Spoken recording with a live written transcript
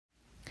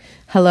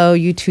Hello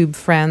YouTube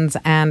friends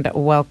and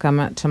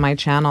welcome to my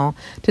channel.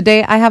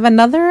 Today I have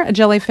another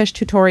jellyfish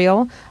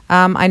tutorial.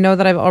 I know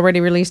that I've already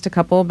released a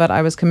couple, but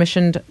I was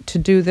commissioned to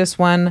do this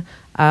one,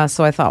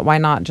 so I thought why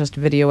not just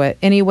video it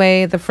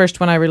anyway. The first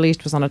one I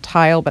released was on a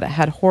tile, but it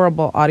had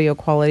horrible audio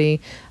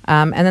quality.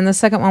 And then the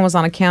second one was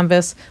on a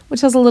canvas, which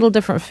has a little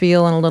different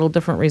feel and a little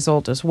different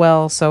result as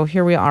well. So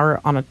here we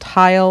are on a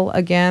tile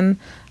again.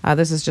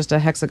 This is just a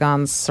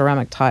hexagon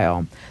ceramic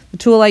tile. The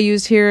tool I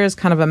use here is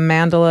kind of a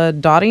mandala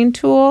dotting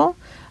tool.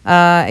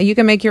 You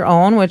can make your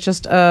own with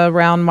just a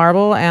round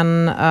marble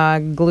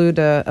and glued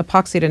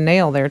epoxy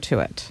nail there to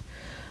it.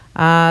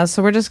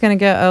 So we're just going to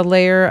get a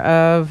layer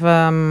of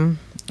a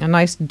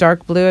nice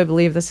dark blue. I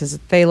believe this is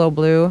phthalo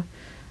blue.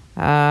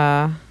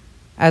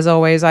 As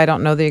always, I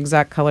don't know the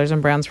exact colors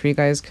and brands for you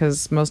guys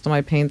because most of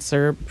my paints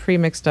are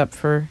pre-mixed up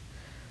for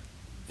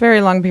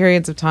very long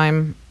periods of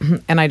time,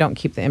 and I don't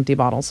keep the empty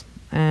bottles.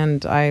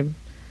 And I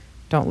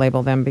don't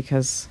label them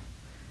because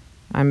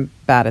I'm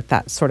bad at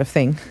that sort of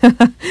thing.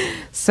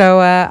 So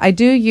I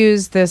do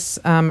use this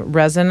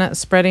resin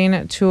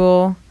spreading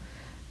tool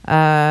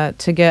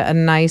to get a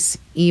nice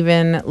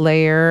even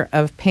layer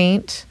of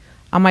paint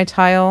on my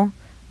tile.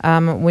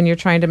 When you're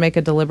trying to make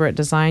a deliberate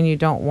design, you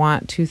don't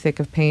want too thick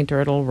of paint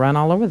or it'll run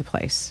all over the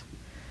place.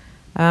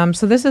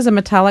 So this is a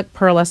metallic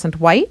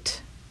pearlescent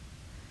white.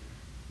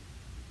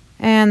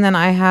 And then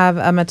I have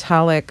a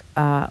metallic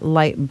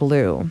light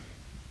blue.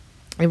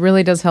 It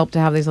really does help to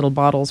have these little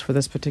bottles for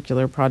this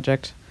particular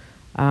project,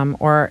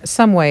 or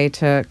some way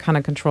to kind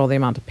of control the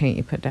amount of paint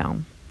you put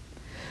down.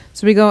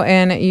 So we go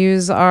and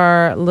use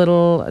our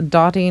little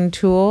dotting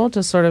tool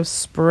to sort of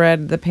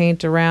spread the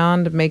paint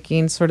around,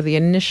 making sort of the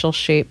initial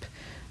shape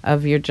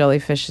of your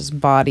jellyfish's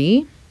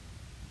body.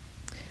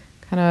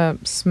 Kind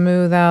of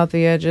smooth out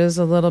the edges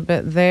a little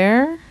bit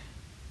there.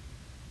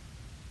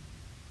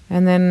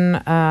 And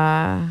then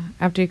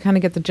after you kind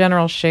of get the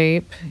general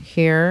shape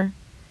here,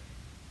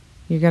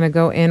 you're going to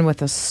go in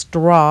with a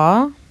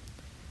straw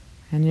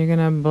and you're going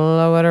to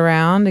blow it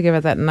around to give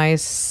it that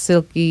nice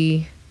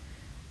silky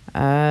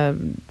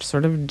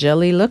sort of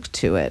jelly look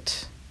to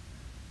it.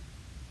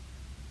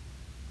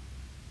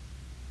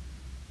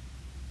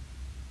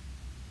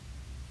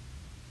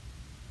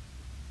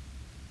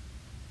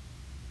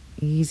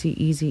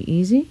 Easy, easy,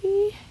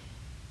 easy.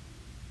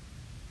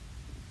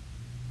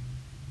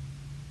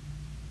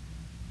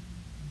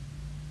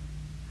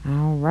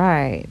 All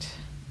right.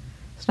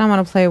 So now I'm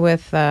going to play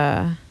with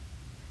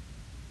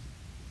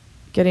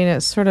getting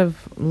it sort of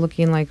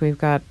looking like we've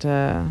got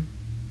a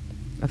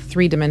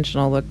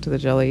three-dimensional look to the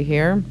jelly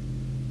here.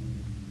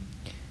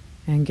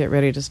 And get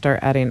ready to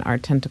start adding our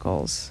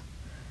tentacles.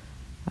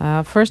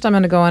 First I'm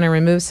going to go in and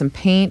remove some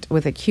paint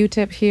with a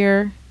Q-tip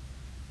here.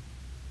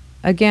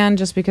 Again,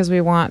 just because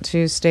we want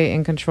to stay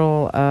in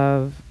control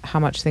of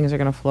how much things are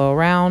going to flow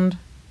around.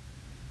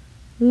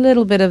 A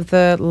little bit of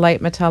the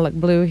light metallic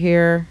blue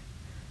here.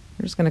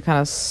 We're just going to kind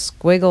of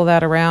squiggle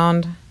that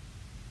around.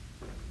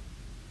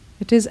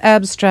 It is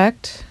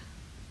abstract,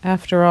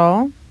 after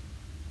all.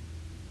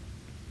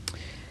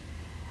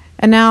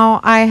 And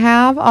now I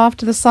have off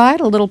to the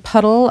side a little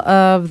puddle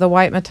of the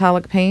white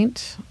metallic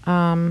paint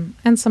and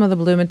some of the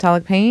blue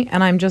metallic paint.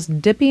 And I'm just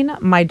dipping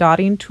my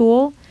dotting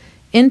tool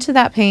into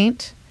that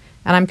paint.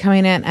 And I'm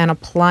coming in and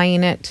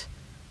applying it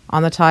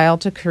on the tile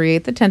to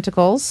create the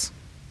tentacles.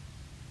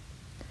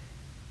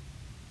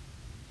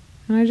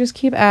 And I just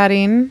keep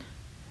adding.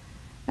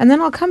 And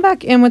then I'll come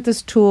back in with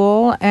this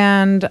tool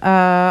and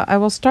I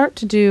will start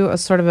to do a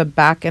sort of a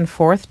back and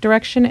forth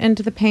direction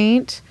into the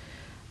paint.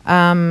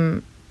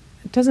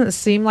 It doesn't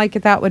seem like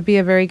that would be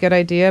a very good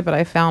idea, but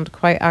I found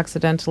quite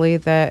accidentally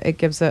that it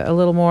gives it a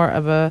little more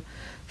of a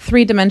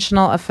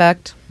three-dimensional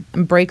effect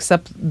and breaks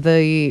up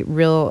the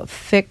real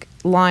thick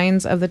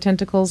lines of the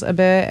tentacles a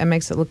bit and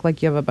makes it look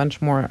like you have a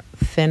bunch more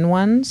thin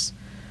ones.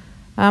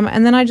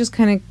 And then I just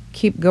kind of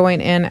keep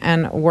going in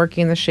and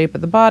working the shape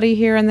of the body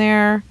here and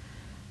there.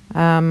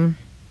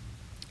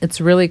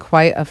 It's really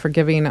quite a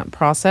forgiving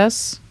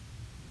process,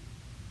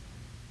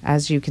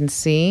 as you can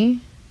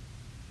see.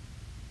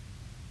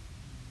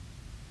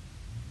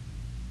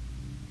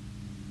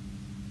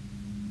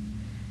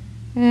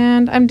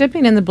 And I'm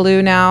dipping in the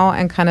blue now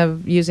and kind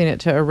of using it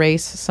to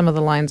erase some of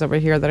the lines over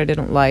here that I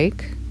didn't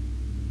like.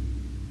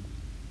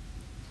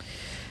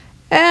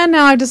 And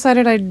now I've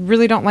decided I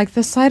really don't like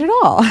this side at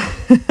all.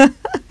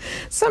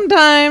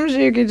 Sometimes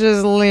you could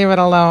just leave it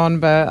alone,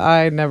 but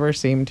I never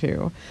seem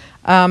to.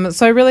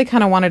 So I really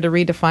kind of wanted to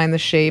redefine the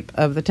shape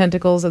of the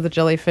tentacles of the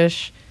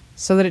jellyfish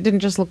so that it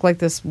didn't just look like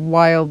this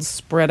wild,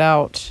 spread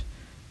out,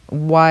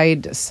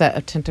 wide set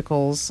of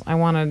tentacles. I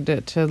wanted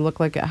it to look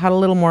like it had a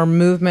little more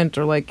movement,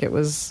 or like it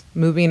was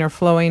moving or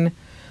flowing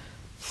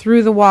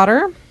through the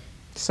water.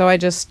 So I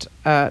just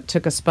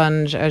took a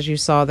sponge, as you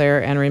saw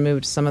there, and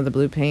removed some of the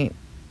blue paint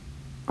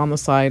on the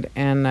side,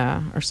 and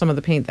or some of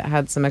the paint that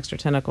had some extra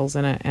tentacles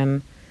in it,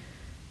 and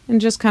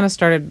just kind of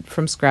started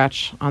from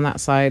scratch on that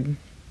side.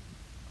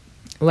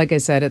 Like I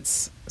said,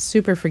 it's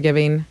super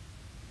forgiving.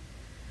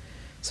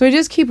 So we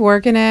just keep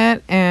working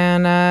it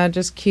and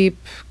just keep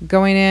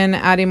going in,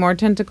 adding more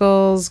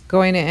tentacles,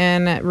 going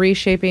in,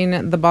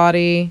 reshaping the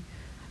body.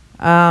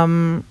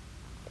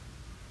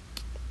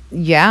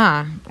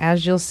 Yeah,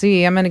 as you'll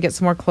see, I'm going to get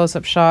some more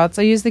close-up shots.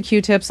 I use the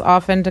Q-tips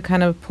often to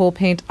kind of pull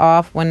paint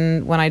off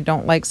when I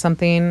don't like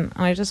something. And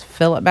I just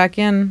fill it back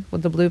in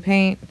with the blue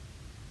paint.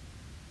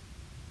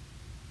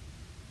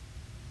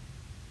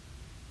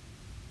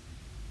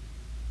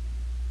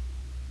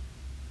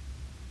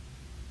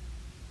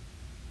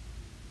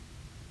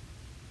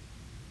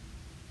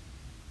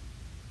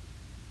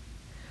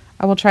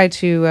 I will try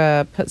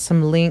to put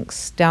some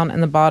links down in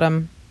the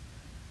bottom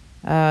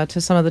to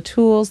some of the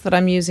tools that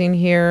I'm using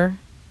here,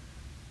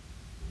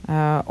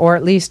 or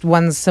at least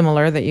ones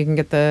similar that you can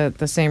get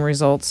the same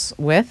results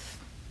with.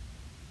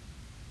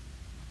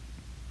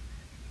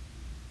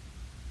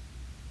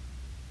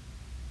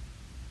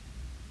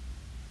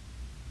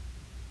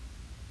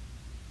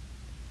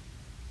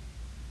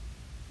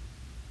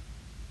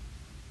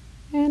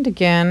 And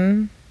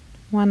again,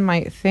 one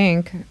might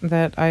think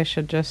that I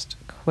should just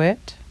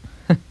quit.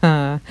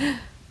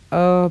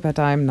 Oh, but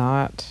I'm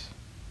not.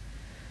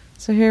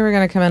 So here we're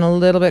going to come in a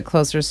little bit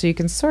closer so you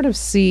can sort of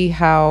see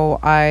how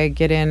I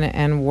get in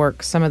and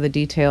work some of the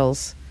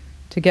details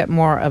to get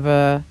more of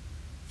a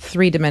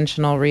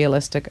three-dimensional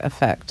realistic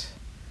effect.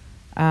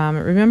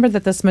 Remember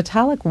that this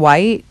metallic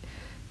white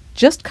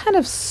just kind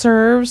of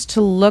serves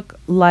to look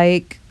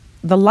like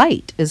the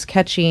light is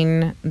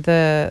catching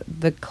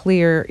the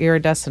clear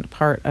iridescent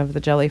part of the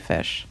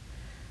jellyfish.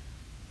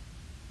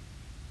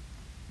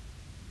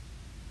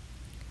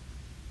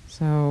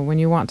 So when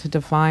you want to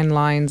define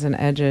lines and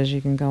edges, you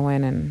can go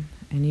in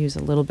and use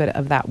a little bit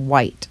of that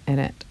white in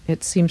it.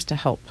 It seems to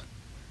help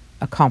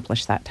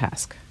accomplish that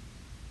task.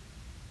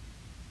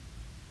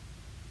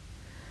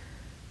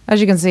 As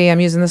you can see, I'm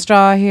using the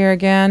straw here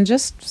again,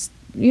 just,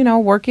 you know,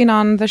 working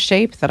on the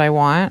shape that I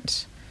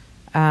want.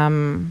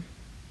 Of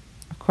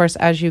course,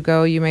 as you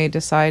go, you may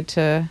decide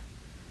to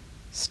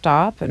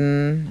stop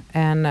and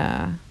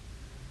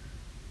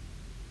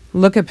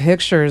look at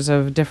pictures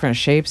of different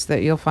shapes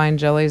that you'll find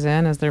jellies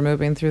in as they're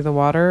moving through the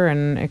water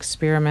and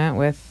experiment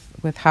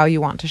with how you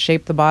want to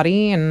shape the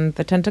body and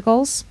the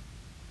tentacles.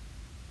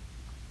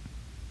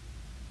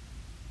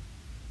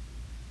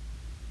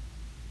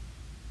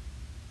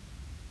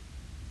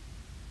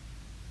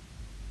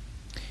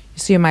 You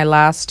see in my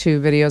last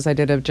two videos I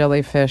did of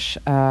jellyfish,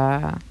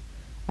 I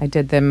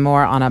did them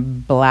more on a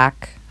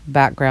black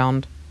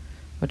background,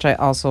 which I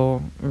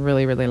also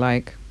really, really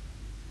like.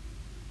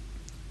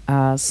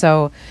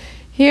 So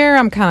here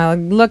I'm kind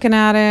of looking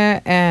at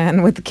it,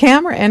 and with the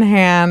camera in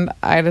hand,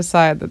 I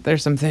decide that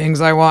there's some things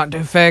I want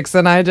to fix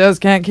and I just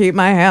can't keep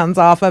my hands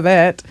off of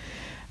it.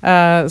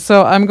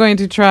 So I'm going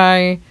to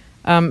try,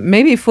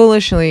 maybe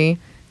foolishly,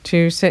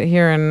 to sit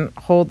here and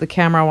hold the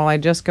camera while I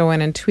just go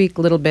in and tweak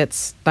little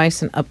bits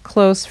nice and up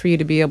close for you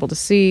to be able to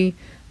see.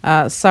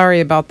 Sorry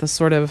about the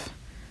sort of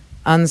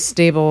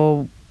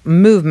unstable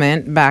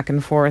movement back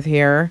and forth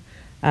here.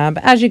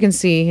 But as you can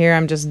see here,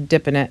 I'm just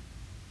dipping it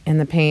in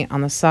the paint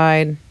on the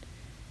side,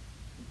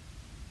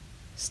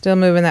 still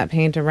moving that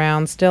paint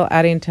around, still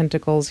adding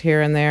tentacles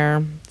here and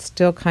there,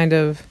 still kind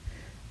of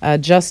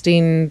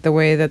adjusting the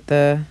way that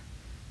the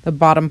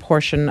bottom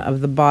portion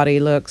of the body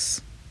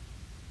looks.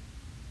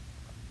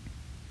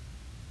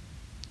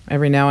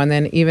 Every now and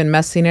then even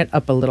messing it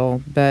up a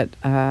little, but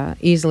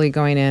easily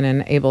going in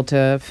and able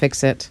to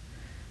fix it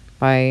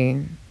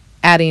by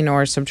adding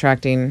or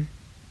subtracting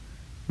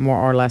more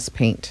or less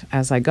paint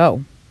as I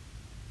go.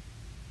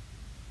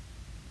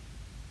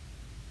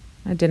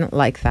 I didn't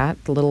like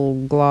that, the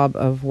little glob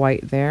of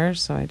white there,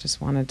 so I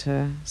just wanted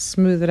to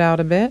smooth it out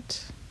a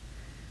bit,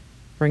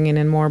 bringing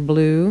in more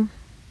blue.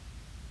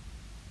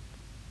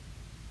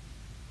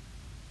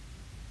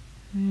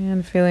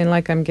 And feeling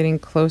like I'm getting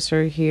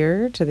closer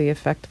here to the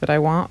effect that I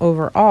want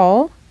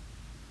overall.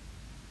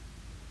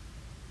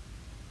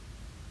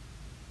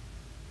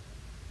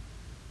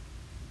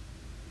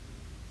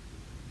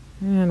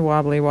 And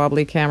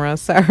wobbly camera,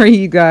 sorry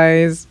you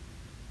guys.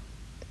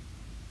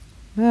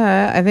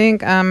 But I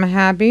think I'm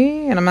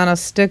happy and I'm going to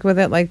stick with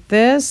it like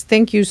this.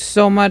 Thank you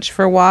so much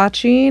for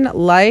watching.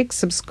 Like,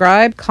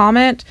 subscribe,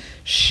 comment,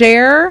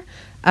 share.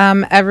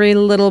 Every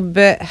little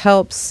bit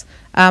helps.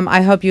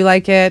 I hope you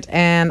like it,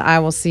 and I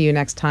will see you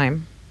next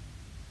time.